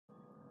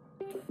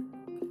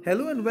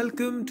Hello and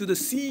welcome to the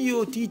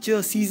CEO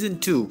Teacher Season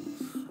 2.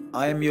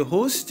 I am your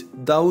host,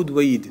 Dawood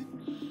Vaid.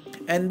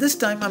 And this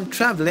time I'm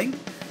traveling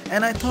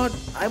and I thought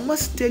I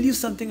must tell you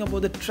something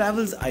about the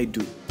travels I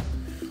do.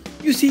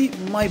 You see,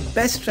 my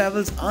best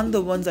travels aren't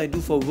the ones I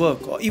do for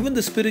work or even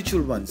the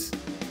spiritual ones.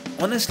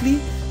 Honestly,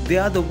 they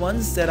are the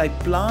ones that I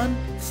plan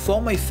for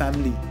my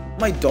family,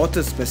 my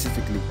daughter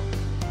specifically.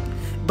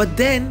 But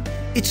then,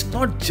 it's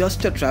not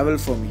just a travel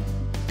for me.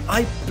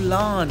 I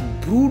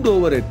plan, brood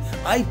over it.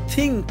 I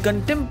think,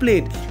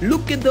 contemplate,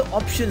 look at the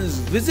options,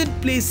 visit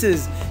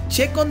places,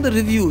 check on the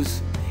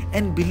reviews.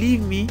 And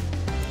believe me,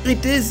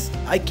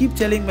 I keep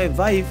telling my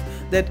wife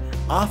that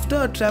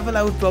after a travel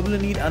I would probably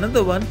need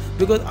another one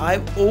because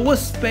I've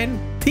overspent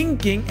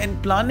thinking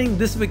and planning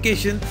this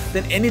vacation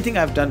than anything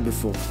I've done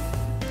before.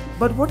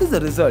 But what is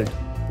the result?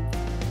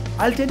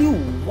 I'll tell you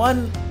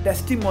one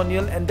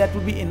testimonial and that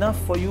will be enough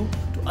for you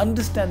to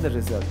understand the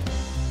result.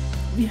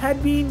 We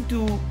had been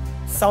to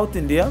South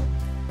India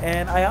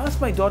and I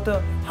asked my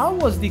daughter, how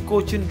was the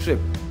Cochin trip?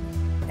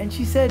 And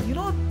she said,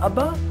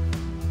 Abba,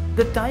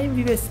 the time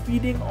we were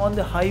speeding on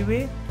the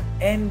highway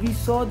and we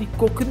saw the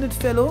coconut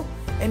fellow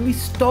and we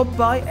stopped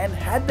by and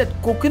had that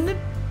coconut,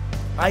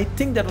 I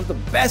think that was the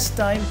best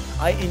time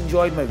I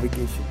enjoyed my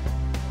vacation.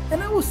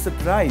 And I was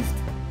surprised,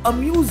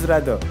 amused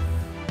rather,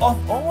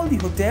 of all the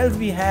hotels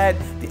we had,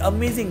 the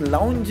amazing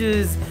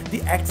lounges,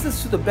 the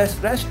access to the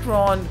best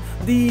restaurant,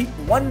 the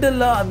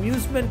Wonderla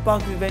amusement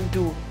park we went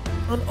to.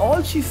 And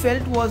all she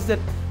felt was that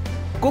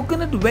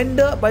coconut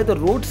vendor by the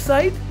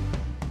roadside.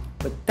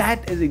 But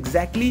that is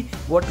exactly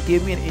what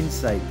gave me an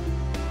insight.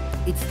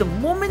 It's the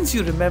moments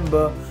you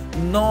remember,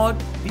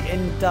 not the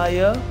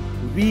entire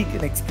week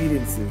and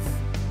experiences.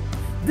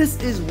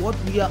 This is what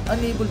we are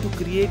unable to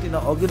create in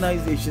our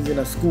organizations, in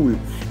our school.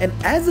 And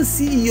as a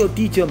CEO,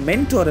 teacher,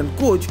 mentor and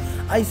coach,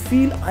 I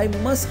feel I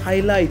must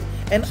highlight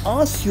and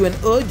ask you and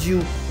urge you,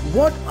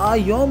 what are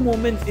your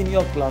moments in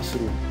your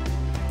classroom?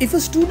 If a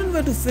student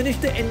were to finish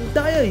the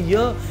entire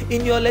year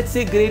in your, let's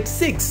say, grade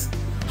 6,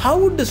 how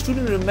would the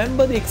student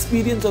remember the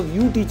experience of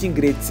you teaching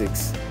grade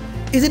 6?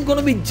 Is it going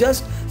to be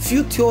just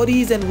few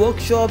theories and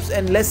workshops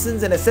and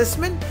lessons and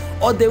assessment?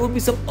 Or there would be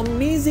some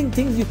amazing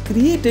things you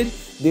created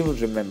they would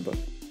remember?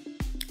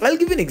 I'll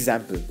give you an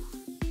example.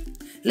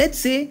 Let's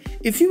say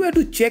if you were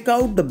to check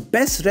out the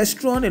best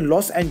restaurant in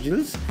Los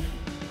Angeles,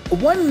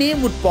 one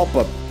name would pop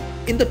up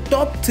in the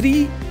top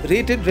 3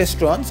 rated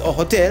restaurants or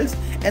hotels,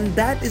 and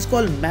that is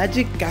called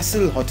Magic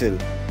Castle Hotel.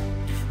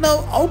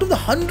 Now, out of the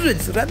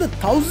hundreds, rather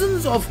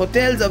thousands of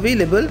hotels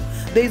available,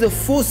 there is a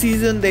Four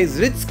Seasons, there is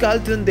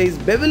Ritz-Carlton, there is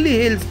Beverly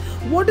Hills.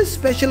 What is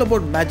special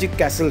about Magic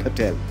Castle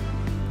Hotel?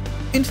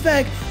 In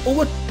fact,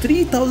 over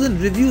 3,000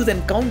 reviews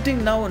and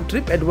counting now on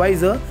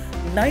TripAdvisor,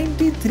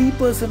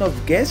 93%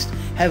 of guests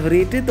have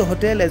rated the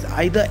hotel as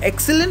either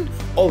excellent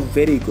or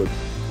very good.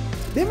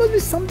 There must be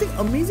something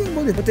amazing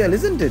about the hotel,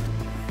 isn't it?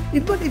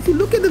 But if you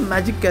look at the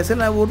Magic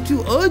Castle, I want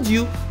to urge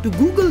you to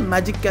Google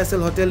Magic Castle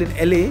Hotel in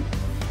LA.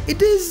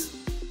 It is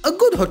a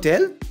good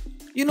hotel.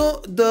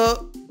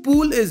 The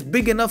pool is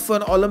big enough for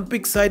an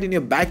Olympic site in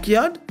your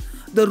backyard.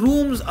 The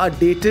rooms are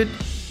dated.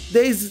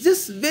 There is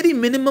just very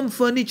minimum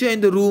furniture in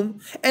the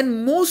room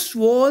and most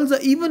walls are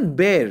even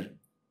bare.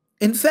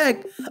 In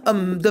fact,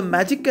 the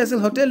Magic Castle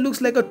Hotel looks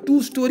like a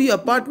 2-story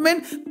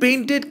apartment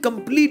painted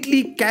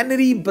completely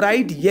canary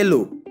bright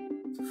yellow.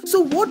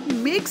 So what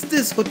makes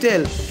this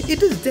hotel?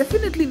 It is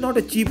definitely not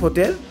a cheap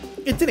hotel.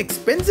 It's an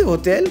expensive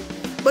hotel,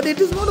 but it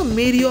is not a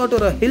Marriott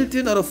or a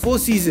Hilton or a Four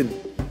Seasons.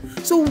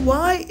 So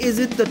why is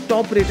it the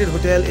top rated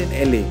hotel in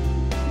LA?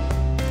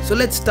 So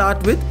let's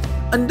start with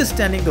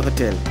understanding the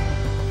hotel.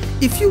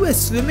 If you were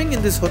swimming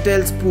in this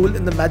hotel's pool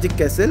in the Magic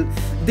Castle,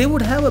 they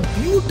would have a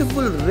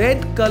beautiful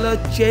red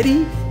color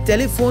cherry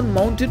telephone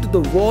mounted to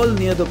the wall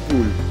near the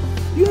pool.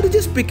 You have to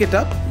just pick it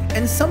up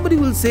and somebody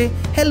will say,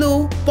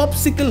 "Hello,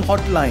 POPSICLE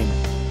hotline."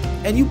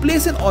 And you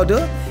place an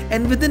order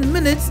and within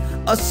minutes,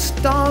 a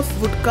staff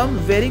would come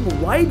wearing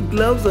white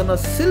gloves on a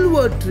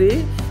silver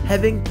tray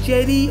having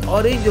cherry,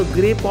 orange or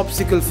grey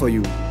popsicle for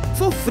you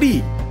for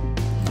free.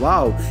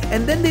 Wow.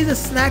 And then there is a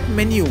snack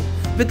menu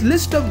with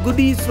list of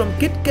goodies from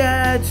Kit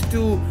Kats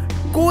to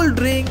cold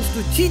drinks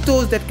to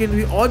Cheetos that can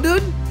be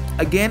ordered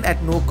again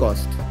at no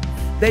cost.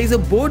 There is a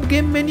board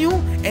game menu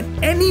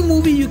and any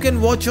movie you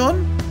can watch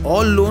on,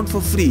 all loaned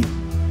for free.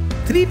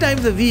 3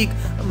 times a week,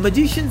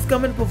 magicians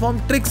come and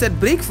perform tricks at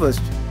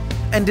breakfast.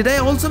 And did I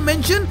also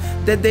mention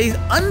that there is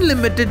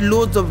unlimited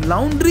loads of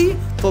laundry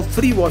for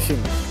free washing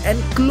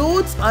and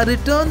clothes are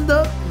returned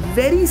the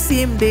very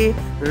same day,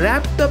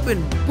 wrapped up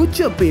in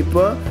butcher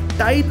paper,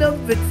 tied up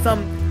with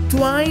some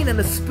twine and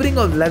a sprig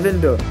of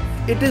lavender.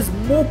 It is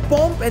more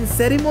pomp and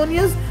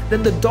ceremonious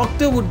than the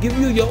doctor would give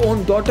you your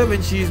own daughter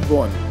when she is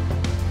born.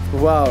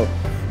 Wow.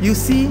 You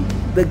see,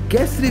 the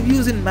guest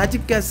reviews in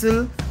Magic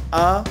Castle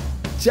are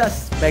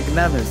just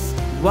magnanimous.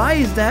 Why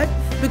is that?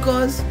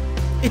 Because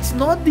it's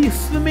not the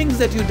swimmings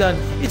that you've done,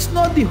 it's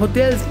not the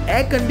hotel's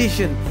air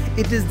condition,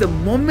 it is the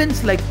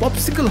moments like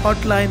POPSICLE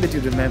hotline that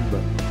you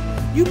remember.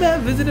 You may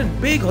have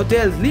visited big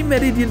hotels, Le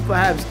Méridien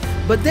perhaps,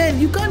 But then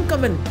you can't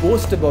come and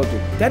boast about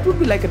it. That would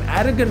be like an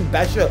arrogant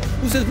basher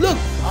who says, look,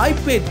 I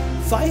paid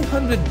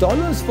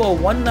 $500 for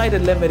one night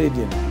at Le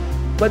Méridien.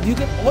 But you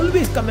can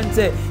always come and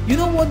say, you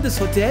know what, this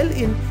hotel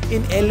in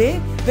LA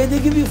where they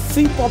give you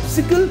free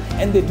popsicle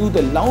and they do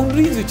the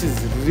laundries, which is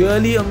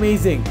really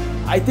amazing.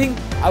 I think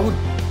I would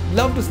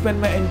love to spend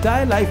my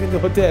entire life in the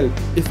hotel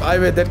if I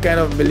were that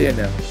kind of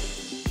millionaire.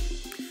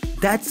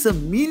 That's a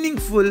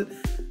meaningful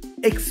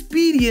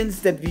experience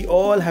that we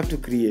all have to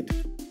create.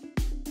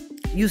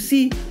 You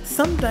see,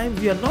 sometimes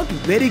we are not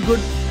very good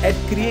at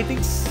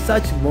creating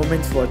such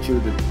moments for our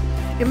children.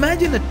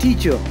 Imagine a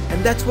teacher,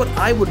 and that's what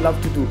I would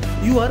love to do.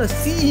 You are a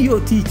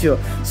CEO teacher,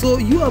 so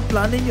you are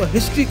planning your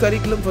history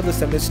curriculum for the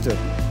semester.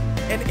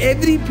 And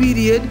every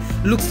period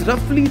looks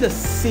roughly the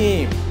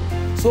same.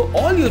 So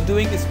all you're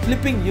doing is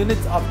flipping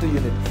units after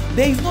unit.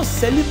 There is no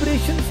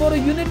celebration for a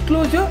unit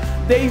closure.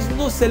 There is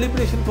no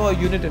celebration for a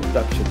unit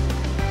introduction.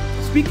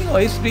 Speaking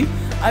of history,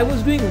 I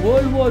was doing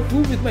World War II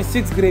with my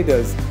 6th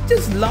graders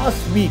just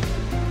last week.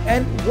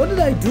 And what did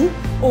I do?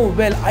 Oh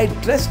well, I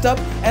dressed up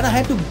and I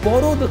had to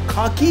borrow the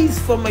khakis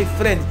from my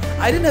friends.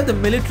 I didn't have the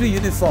military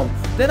uniform.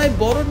 Then I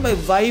borrowed my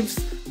wife's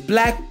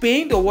black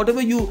paint or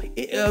whatever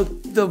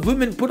the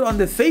women put on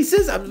their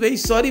faces. I'm very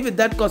sorry with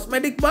that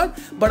cosmetic part,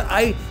 but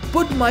I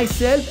put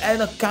myself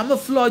in a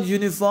camouflage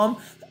uniform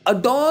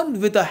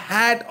adorned with a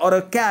hat or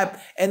a cap,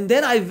 and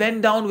then I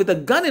went down with a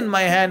gun in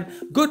my hand.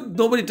 Good,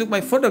 nobody took my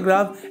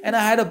photograph, and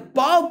I had a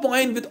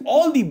PowerPoint with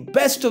all the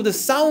best of the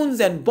sounds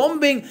and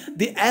bombing,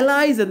 the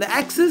allies and the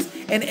Axis,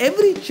 and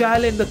every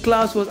child in the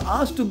class was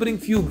asked to bring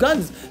few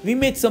guns. We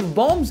made some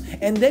bombs,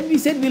 and then we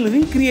said we'll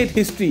recreate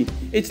history.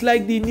 It's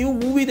like the new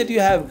movie that you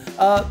have,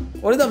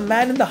 what is the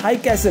Man in the High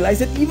Castle? I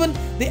said even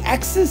the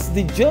Axis,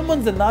 the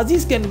Germans, the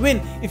Nazis can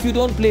win if you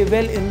don't play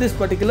well in this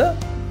particular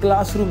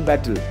classroom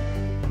battle.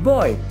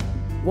 Boy,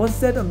 was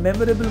that a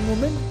memorable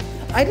moment?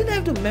 I didn't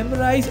have to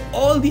memorize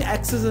all the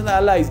Axis and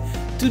allies.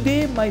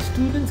 Today, my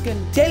students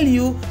can tell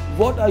you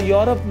what a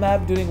Europe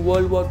map during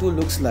World War II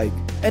looks like.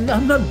 And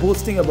I'm not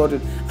boasting about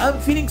it. I'm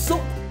feeling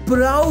so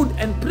proud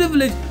and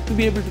privileged to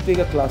be able to take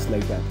a class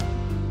like that.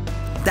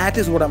 That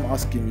is what I'm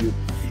asking you.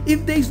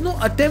 If there is no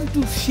attempt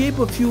to shape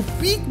a few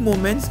peak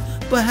moments,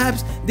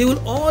 perhaps they will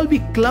all be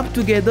clubbed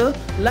together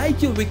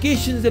like your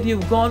vacations that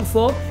you've gone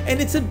for, and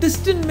it's a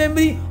distant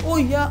memory. Oh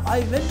yeah,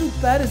 I went to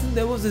Paris and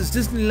there was this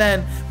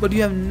Disneyland, but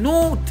you have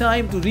no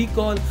time to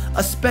recall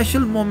a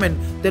special moment,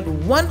 that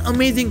one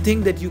amazing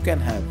thing that you can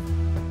have.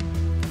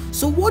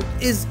 So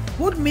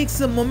what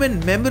makes a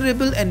moment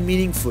memorable and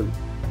meaningful?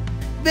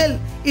 Well,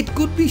 it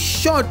could be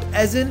short,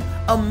 as in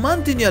a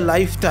month in your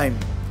lifetime.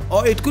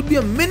 Or it could be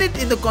a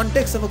minute in the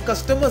context of a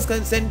customer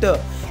center.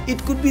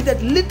 It could be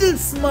that little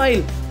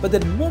smile, but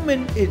that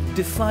moment, it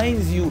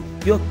defines you,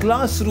 your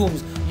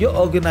classrooms, your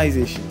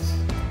organizations.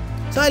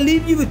 So I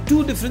leave you with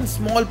two different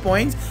small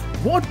points,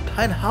 what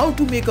and how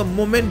to make a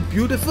moment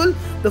beautiful.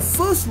 The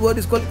first word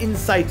is called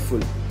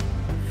insightful.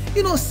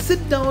 You know,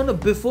 sit down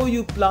before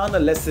you plan a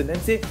lesson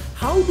and say,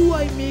 how do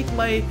I make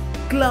my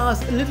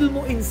class a little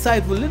more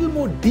insightful, a little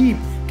more deep?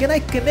 Can I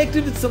connect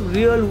it with some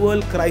real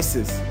world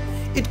crisis?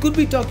 It could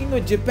be talking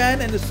about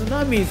Japan and the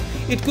tsunamis.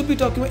 It could be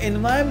talking about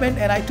environment,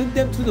 and I took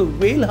them through the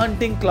whale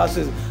hunting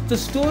classes, the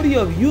story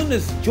of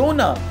Yunus,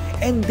 Jonah,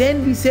 and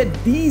then we said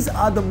these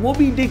are the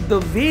Moby Dick, the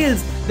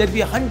whales that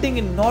we are hunting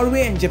in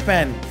Norway and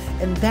Japan.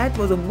 And that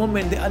was a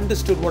moment they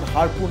understood what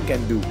harpoon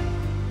can do.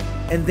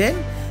 And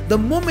then the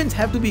moments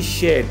have to be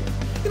shared.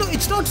 You know,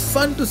 it's not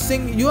fun to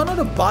sing. You are not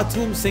a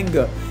bathroom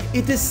singer.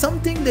 It is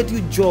something that you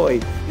enjoy.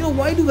 You know,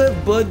 why do we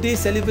have birthday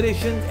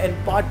celebrations and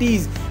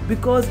parties?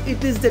 Because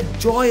it is the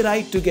joy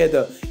right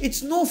together.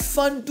 It's no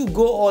fun to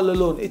go all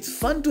alone. It's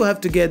fun to have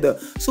together.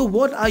 So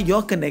what are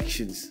your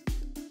connections?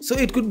 So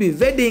it could be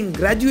wedding,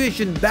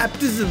 graduation,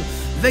 baptism,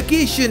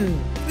 vacation,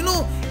 you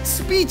know,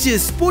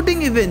 speeches,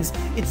 sporting events.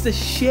 It's the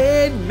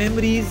shared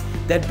memories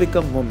that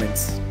become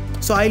moments.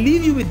 So I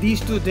leave you with these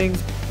two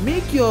things.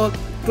 Make your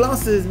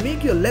classes,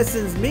 make your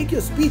lessons, make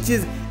your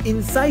speeches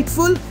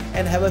insightful,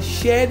 and have a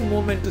shared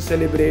moment to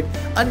celebrate.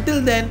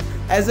 Until then,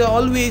 as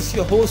always,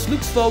 your host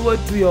looks forward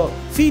to your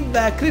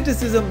feedback,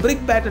 criticism,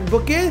 brickbat and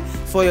bouquet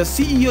for your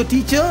CEO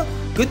teacher.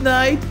 Good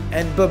night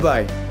and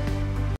bye-bye.